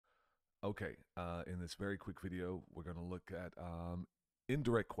Okay, in this very quick video, we're going to look at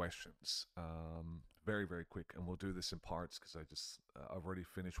indirect questions. Very, very quick, and we'll do this in parts because I've already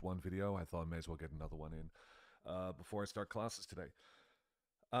finished one video. I thought I may as well get another one in before I start classes today.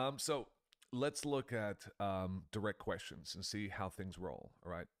 So let's look at direct questions and see how things roll.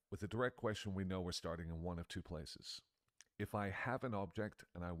 All right, with a direct question, we know we're starting in one of two places. If I have an object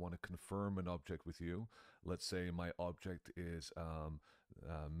and I want to confirm an object with you, let's say my object is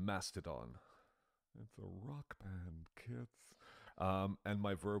Mastodon. It's a rock band, kids. And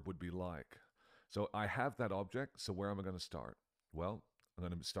my verb would be like. So I have that object, so where am I going to start? Well, I'm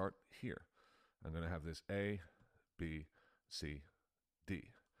going to start here. I'm going to have this A, B, C, D.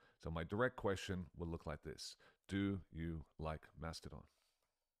 So my direct question will look like this. Do you like Mastodon?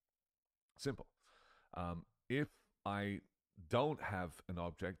 Simple. If I don't have an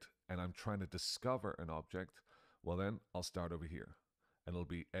object and I'm trying to discover an object, well then I'll start over here. And it'll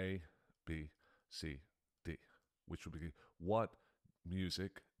be A, B, C, D, which will be what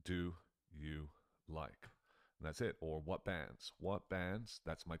music do you like? And that's it. Or what bands? What bands?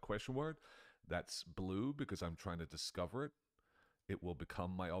 That's my question word. That's blue because I'm trying to discover it. It will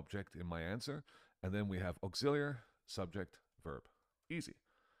become my object in my answer. And then we have auxiliary, subject, verb. Easy.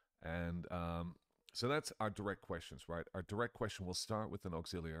 And so that's our direct questions, right? Our direct question will start with an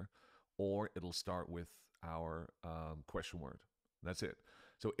auxiliary or it'll start with our question word. That's it.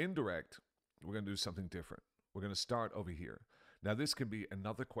 So indirect, we're going to do something different. We're going to start over here. Now, this can be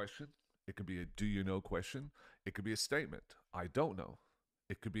another question. It could be a do you know question. It could be a statement. I don't know.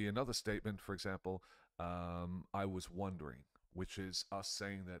 It could be another statement. For example, I was wondering, which is us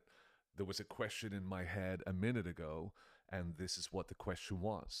saying that there was a question in my head a minute ago, and this is what the question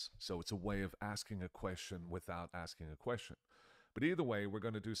was. So it's a way of asking a question without asking a question. But either way, we're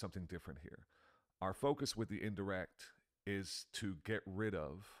going to do something different here. Our focus with the indirect is to get rid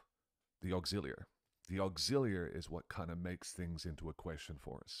of the auxiliary. The auxiliary is what kind of makes things into a question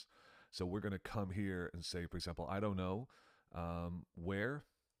for us. So we're going to come here and say, for example, I don't know where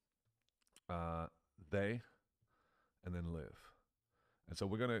they and then live. And so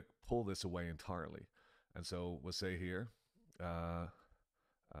we're going to pull this away entirely. And so we'll say here,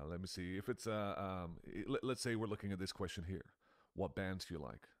 let me see if it's, let's say we're looking at this question here. What bands do you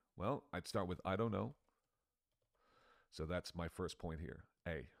like? Well, I'd start with I don't know. So that's my first point here,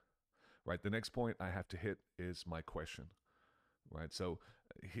 A. Right, the next point I have to hit is my question. Right, so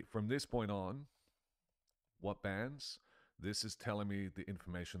from this point on, what bands? This is telling me the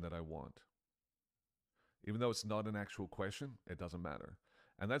information that I want. Even though it's not an actual question, it doesn't matter.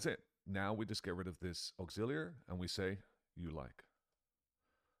 And that's it. Now we just get rid of this auxiliary and we say, you like.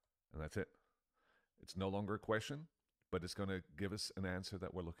 And that's it. It's no longer a question, but it's going to give us an answer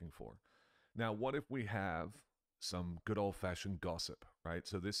that we're looking for. Now, what if we have some good old-fashioned gossip, right?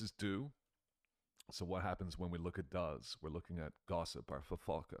 So this is do. So what happens when we look at does? We're looking at gossip, our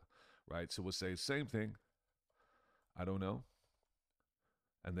vervalken, right? So we'll say same thing. I don't know.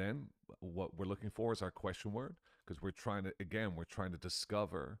 And then what we're looking for is our question word, because we're trying to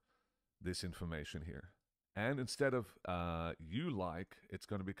discover this information here. And instead of you like, it's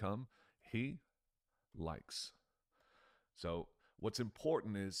going to become he likes. So what's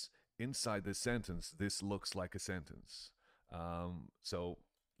important is inside this sentence, this looks like a sentence. So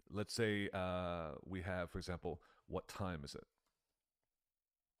let's say we have, for example, what time is it?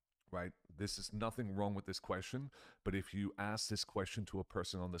 Right? This is nothing wrong with this question, but if you ask this question to a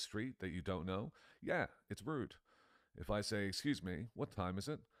person on the street that you don't know, yeah, it's rude. If I say, excuse me, what time is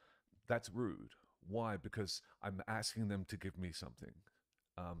it? That's rude. Why? Because I'm asking them to give me something.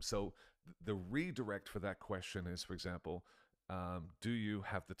 So the redirect for that question is, for example, do you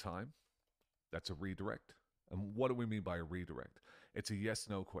have the time? That's a redirect. And what do we mean by a redirect? It's a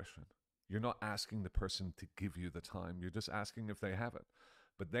yes-no question. You're not asking the person to give you the time. You're just asking if they have it.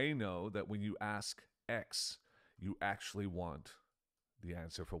 But they know that when you ask X, you actually want the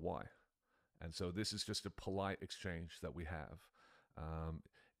answer for Y. And so this is just a polite exchange that we have.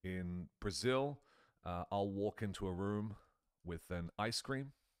 In Brazil, I'll walk into a room with an ice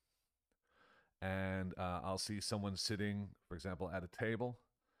cream, and I'll see someone sitting, for example, at a table,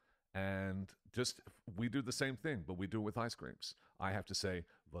 and we do the same thing, but we do it with ice creams. I have to say,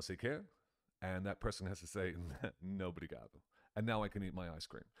 você quer? And that person has to say, no, obrigado. And now I can eat my ice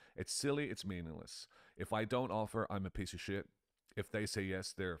cream. It's silly, it's meaningless. If I don't offer, I'm a piece of shit. If they say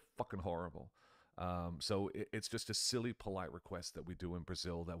yes, they're fucking horrible. So it's just a silly, polite request that we do in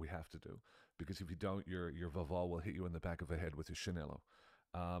Brazil that we have to do. Because if you don't, your vovó will hit you in the back of the head with your chinelo.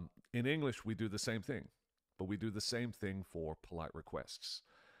 In English, we do the same thing. But we do the same thing for polite requests.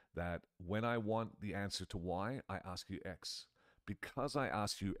 That when I want the answer to Y, I ask you X. because I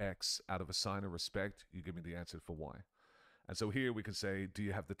asked you X out of a sign of respect, you give me the answer for Y. And so here we can say, do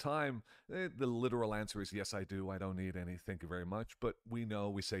you have the time? The literal answer is yes, I do. I don't need any. Thank you very much. But we know,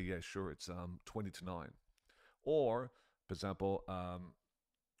 we say, yeah, sure, it's 20 to 9. Or, for example,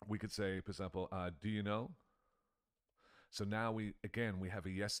 we could say, for example, do you know? So now we have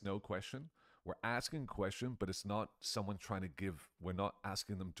a yes/no question. We're asking a question, but it's not someone trying to give, we're not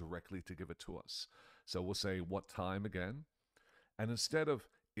asking them directly to give it to us. So we'll say, what time again? And instead of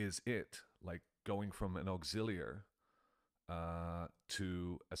is it, like going from an auxiliary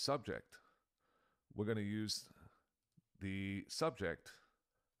to a subject, we're going to use the subject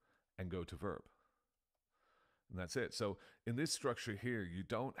and go to verb. And that's it. So in this structure here, you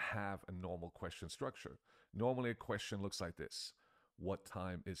don't have a normal question structure. Normally a question looks like this. What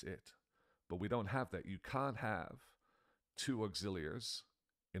time is it? But we don't have that. You can't have two auxiliaries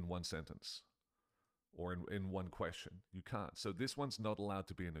in one sentence or in one question. You can't. So this one's not allowed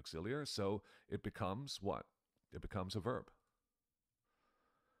to be an auxiliary. So it becomes what? It becomes a verb.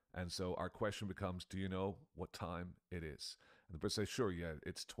 And so our question becomes, do you know what time it is? And the person says, sure, yeah,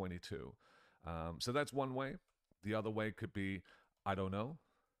 it's 22. So that's one way. The other way could be, I don't know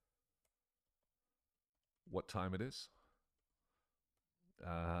what time it is.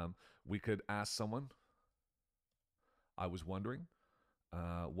 We could ask someone, I was wondering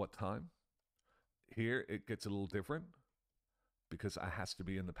what time. Here it gets a little different because it has to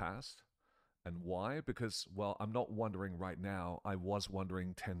be in the past. And why? Because, well, I'm not wondering right now. I was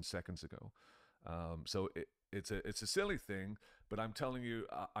wondering 10 seconds ago. So it's a silly thing, but I'm telling you,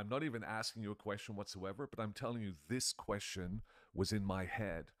 I'm not even asking you a question whatsoever, but I'm telling you this question was in my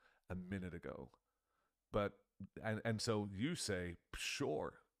head a minute ago. But and so you say,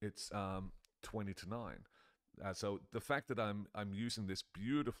 sure, it's 20 to 9. So the fact that I'm using this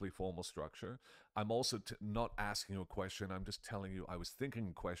beautifully formal structure, I'm also not asking you a question. I'm just telling you I was thinking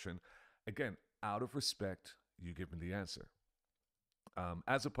a question. Again, out of respect, you give me the answer.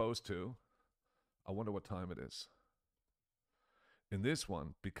 As opposed to, I wonder what time it is. In this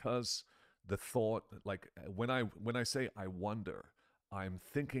one, because the thought, like when I say I wonder, I'm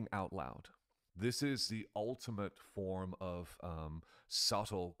thinking out loud. This is the ultimate form of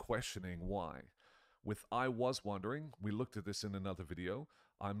subtle questioning. Why? With I was wondering, we looked at this in another video.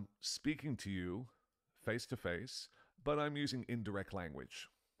 I'm speaking to you face to face, but I'm using indirect language,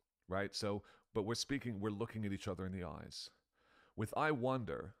 right? So, but we're looking at each other in the eyes. With I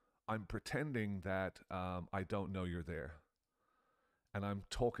wonder, I'm pretending that I don't know you're there. And I'm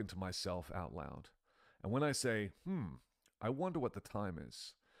talking to myself out loud. And when I say, I wonder what the time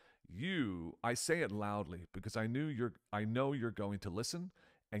is, I say it loudly because I know you're going to listen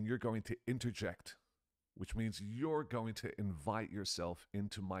and you're going to interject, which means you're going to invite yourself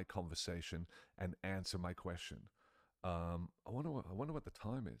into my conversation and answer my question. I wonder what the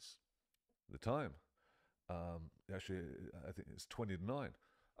time is. The time. Actually, I think it's 20 to 9.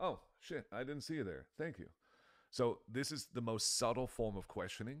 Oh, shit, I didn't see you there. Thank you. So this is the most subtle form of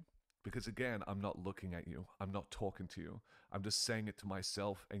questioning because, again, I'm not looking at you. I'm not talking to you. I'm just saying it to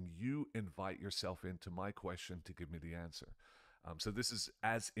myself, and you invite yourself into my question to give me the answer. So this is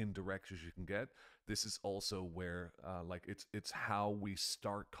as indirect as you can get. This is also where, it's how we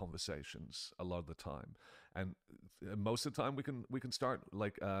start conversations a lot of the time, and most of the time we can start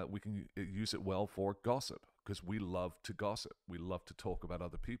we can use it well for gossip because we love to gossip. We love to talk about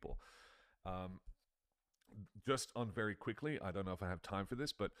other people. Just on very quickly, I don't know if I have time for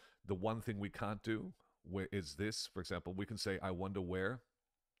this, but the one thing we can't do is this. For example, we can say, I wonder where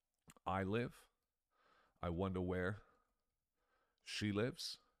I live. I wonder where she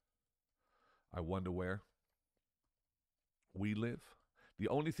lives. I wonder where we live. The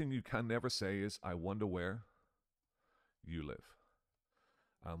only thing you can never say is, I wonder where you live.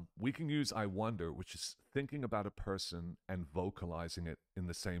 We can use I wonder, which is thinking about a person and vocalizing it in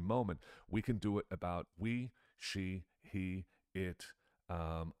the same moment. We can do it about we, she, he, it,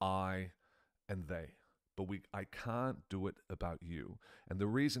 I, and they. But I can't do it about you. And the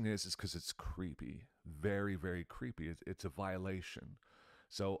reason is because it's creepy. Very, very creepy. It's a violation.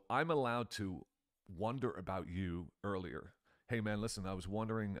 So I'm allowed to wonder about you earlier. Hey, man, listen, I was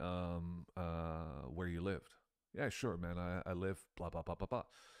wondering where you lived. Yeah, sure, man. I live blah, blah, blah, blah, blah.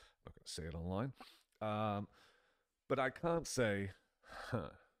 I'm not going to say it online. But I can't say, I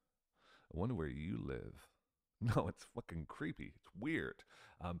wonder where you live. No, it's fucking creepy. It's weird.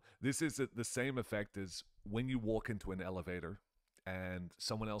 This is the same effect as when you walk into an elevator and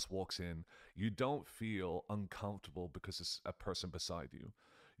someone else walks in. You don't feel uncomfortable because it's a person beside you.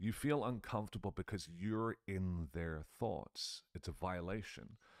 You feel uncomfortable because you're in their thoughts. It's a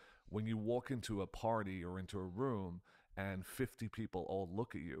violation. When you walk into a party or into a room and 50 people all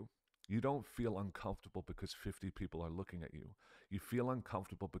look at you, you don't feel uncomfortable because 50 people are looking at you. You feel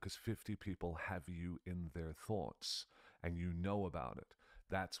uncomfortable because 50 people have you in their thoughts and you know about it.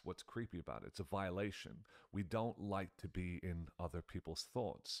 That's what's creepy about it. It's a violation. We don't like to be in other people's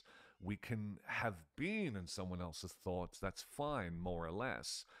thoughts. We can have been in someone else's thoughts, that's fine, more or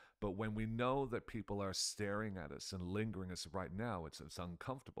less. But when we know that people are staring at us and lingering us right now, it's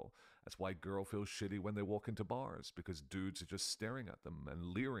uncomfortable. That's why girls feel shitty when they walk into bars, because dudes are just staring at them and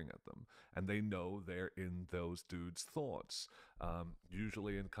leering at them. And they know they're in those dudes' thoughts,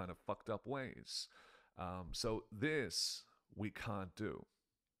 usually in kind of fucked up ways. So this we can't do.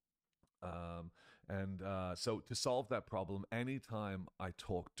 So to solve that problem, anytime I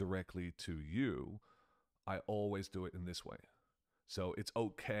talk directly to you, I always do it in this way. So it's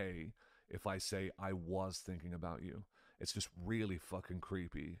okay if I say I was thinking about you. It's just really fucking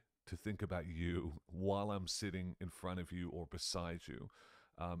creepy to think about you while I'm sitting in front of you or beside you.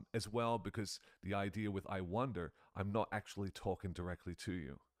 As well, because the idea with I wonder, I'm not actually talking directly to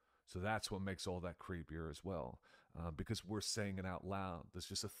you. So that's what makes all that creepier as well. Because we're saying it out loud. There's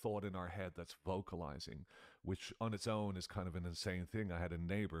just a thought in our head that's vocalizing, which on its own is kind of an insane thing. I had a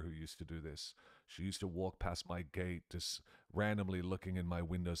neighbor who used to do this. She used to walk past my gate, just randomly looking in my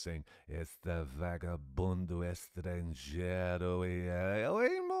window saying, "Este vagabundo estranjero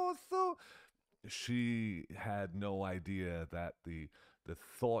y mozo." She had no idea that the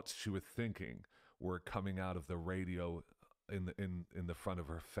thoughts she was thinking were coming out of the radio in the front of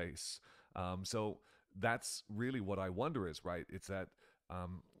her face. So that's really what I wonder is, right? It's that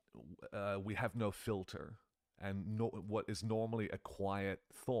we have no filter, and what is normally a quiet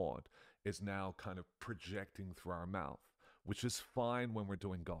thought is now kind of projecting through our mouth, which is fine when we're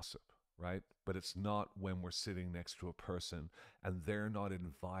doing gossip, right? But it's not when we're sitting next to a person and they're not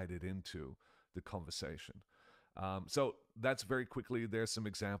invited into the conversation. So that's very quickly, there's some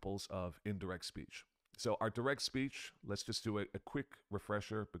examples of indirect speech. So our direct speech, let's just do a quick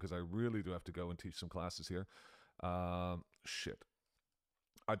refresher because I really do have to go and teach some classes here. Shit.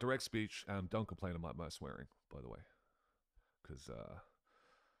 Our direct speech, don't complain about my swearing, by the way, because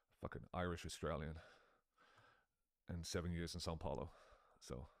fucking Irish Australian and 7 years in Sao Paulo.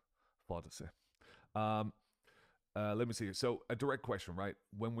 So, far to say. Let me see. So a direct question, right?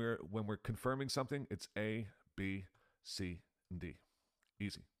 When we're confirming something, it's A, B, C, and D.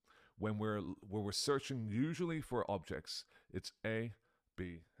 Easy. When we're searching usually for objects, it's A,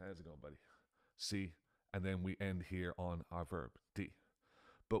 B. How's it going, buddy? C, and then we end here on our verb, D.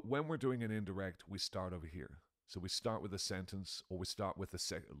 But when we're doing an indirect, we start over here. So we start with a sentence, or we start with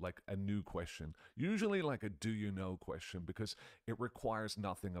a new question, usually like a do you know question, because it requires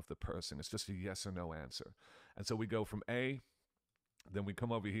nothing of the person. It's just a yes or no answer. And so we go from A, then we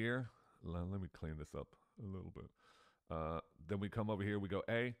come over here. Let me clean this up a little bit. Then we come over here, we go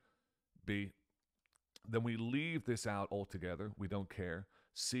A, B, then we leave this out altogether. We don't care.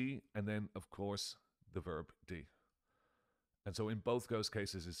 C, and then, of course, the verb D. And so in both those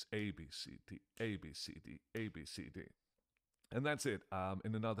cases, it's A, B, C, D, A, B, C, D, A, B, C, D. And that's it.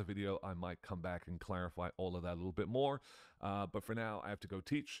 In another video, I might come back and clarify all of that a little bit more. But for now, I have to go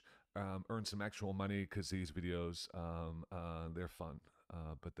teach, earn some actual money, because these videos, they're fun,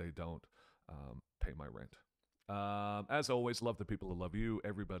 but they don't pay my rent. As always, love the people who love you.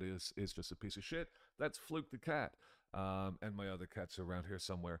 Everybody is just a piece of shit. That's Fluke the cat. And my other cats are around here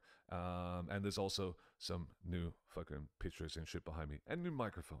somewhere. And there's also some new fucking pictures and shit behind me, and new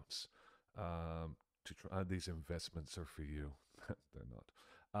microphones. These investments are for you. They're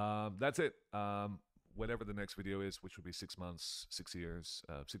not. That's it. Whatever the next video is, which will be 6 months, 6 years,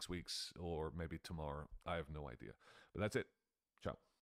 6 weeks, or maybe tomorrow. I have no idea. But that's it.